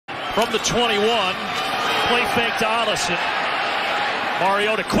From the 21, play fake to Allison.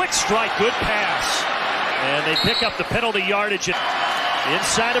 Mariota, quick strike, good pass. And they pick up the penalty yardage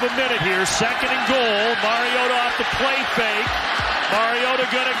inside of a minute here. 2nd and goal. Mariota off the play fake. Mariota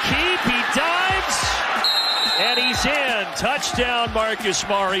gonna keep. He dives. And he's in. Touchdown, Marcus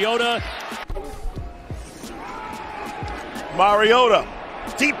Mariota. Mariota.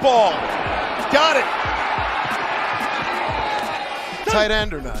 Deep ball. Got it. Tight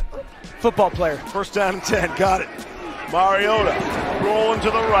end or not? Football player. 1st down and 10. Got it. Mariota rolling to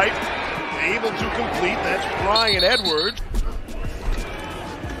the right. Able to complete. That's Brian Edwards.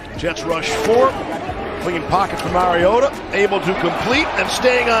 Jets rush 4. Clean pocket for Mariota. Able to complete. And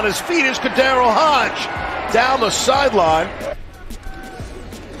staying on his feet is Kadaro Hodge. Down the sideline.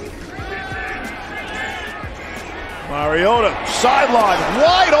 Mariota, sideline,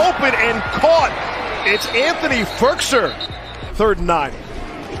 wide open and caught. It's Anthony Ferkser. 3rd and 9.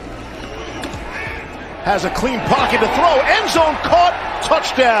 Has a clean pocket to throw. End zone caught.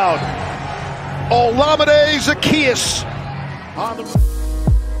 Touchdown. Olamide Zaccheaus on the